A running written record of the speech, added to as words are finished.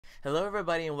Hello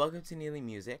everybody and welcome to Neely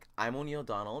Music. I'm O'Neil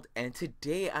Donald and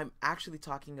today I'm actually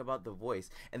talking about The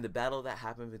Voice and the battle that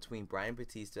happened between Bryan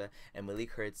Bautista and Malik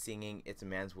Heard singing It's a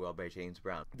Man's World by James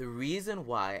Brown. The reason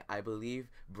why I believe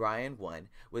Bryan won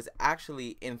was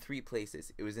actually in three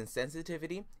places. It was in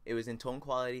sensitivity, it was in tone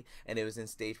quality, and it was in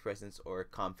stage presence or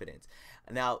confidence.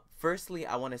 Now, firstly,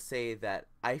 I want to say that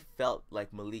I felt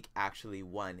like Malik actually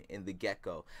won in the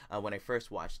get-go when I first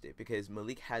watched it because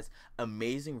Malik has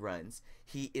amazing runs.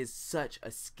 He is such a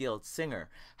skilled singer.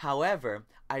 However,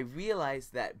 I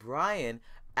realized that Bryan,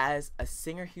 as a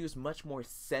singer, he was much more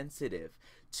sensitive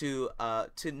to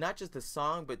not just the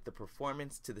song but the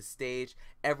performance, to the stage,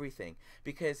 everything.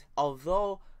 Because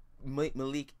although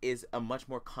Malik is a much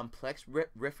more complex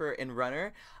riffer and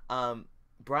runner,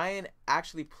 Bryan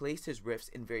actually placed his riffs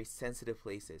in very sensitive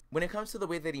places. When it comes to the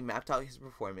way that he mapped out his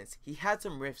performance, he had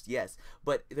some riffs, yes,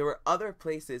 but there were other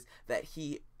places that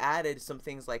he added some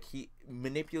things, like he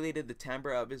manipulated the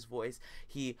timbre of his voice,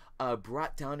 he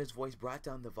brought down his voice, brought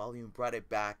down the volume, brought it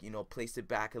back, placed it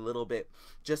back a little bit,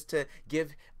 just to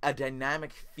give a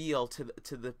dynamic feel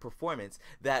to the performance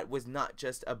that was not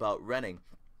just about running.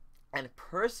 And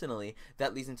personally,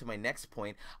 that leads into my next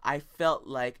point. I felt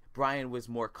like Bryan was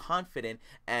more confident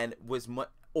and was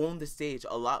owned the stage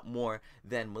a lot more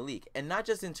than Malik, and not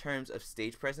just in terms of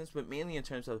stage presence, but mainly in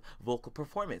terms of vocal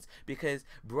performance, because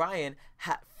Bryan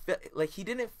he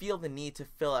didn't feel the need to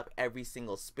fill up every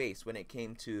single space when it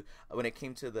came to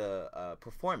the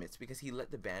performance, because he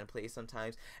let the band play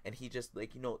sometimes, and he just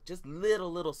just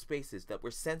little spaces that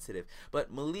were sensitive.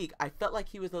 But Malik, I felt like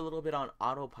he was a little bit on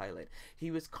autopilot.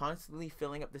 He was constantly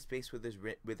filling up the space with his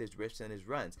riffs and his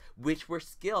runs, which were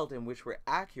skilled and which were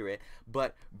accurate,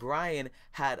 but Bryan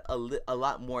had a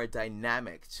lot more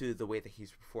dynamic to the way that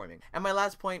he's performing. And my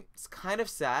last point is kind of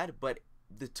sad, but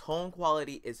the tone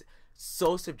quality is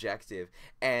so subjective,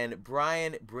 and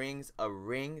Bryan brings a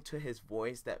ring to his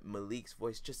voice that Malik's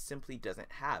voice just simply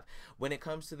doesn't have. When it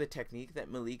comes to the technique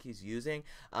that Malik is using,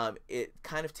 it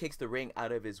kind of takes the ring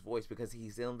out of his voice, because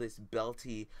he's in this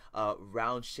belty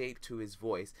round shape to his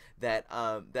voice that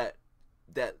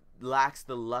that lacks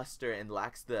the luster and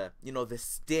lacks the the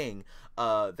sting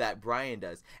that Bryan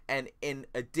does. And in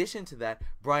addition to that,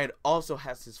 Bryan also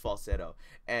has his falsetto,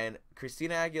 and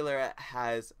Christina Aguilera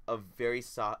has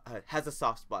a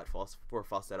soft spot for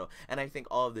falsetto, and I think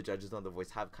all of the judges on The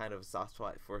Voice have kind of a soft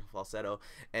spot for falsetto,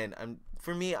 and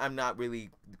for me, I'm not really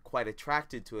quite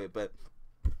attracted to it, but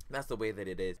that's the way that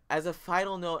it is. As a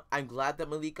final note, I'm glad that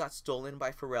Malik got stolen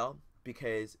by Pharrell,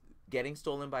 because getting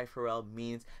stolen by Pharrell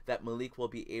means that Malik will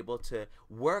be able to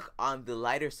work on the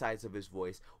lighter sides of his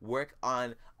voice, work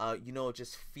on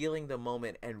just feeling the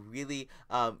moment and really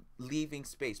leaving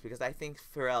space, because I think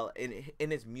Pharrell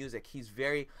in his music, he's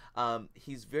very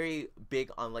big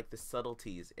on like the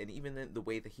subtleties, and even in the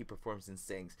way that he performs and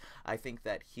sings. I think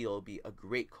that he'll be a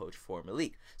great coach for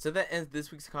Malik. So that ends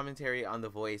this week's commentary on The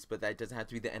Voice, but that doesn't have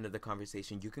to be the end of the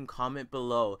conversation. You can comment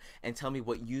below and tell me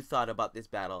what you thought about this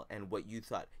battle and what you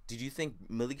thought. Did you think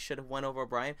Malik should have won over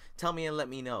Bryan? Tell me and let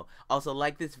me know. Also,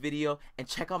 like this video and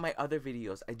check out my other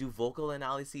videos. I do vocal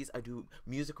analyses, I do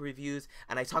music reviews,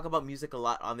 and I talk about music a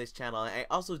lot on this channel. And I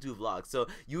also do vlogs, so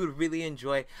you would really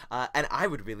enjoy, and I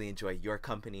would really enjoy your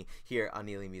company here on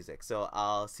Neely Music. So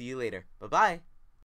I'll see you later. Bye-bye.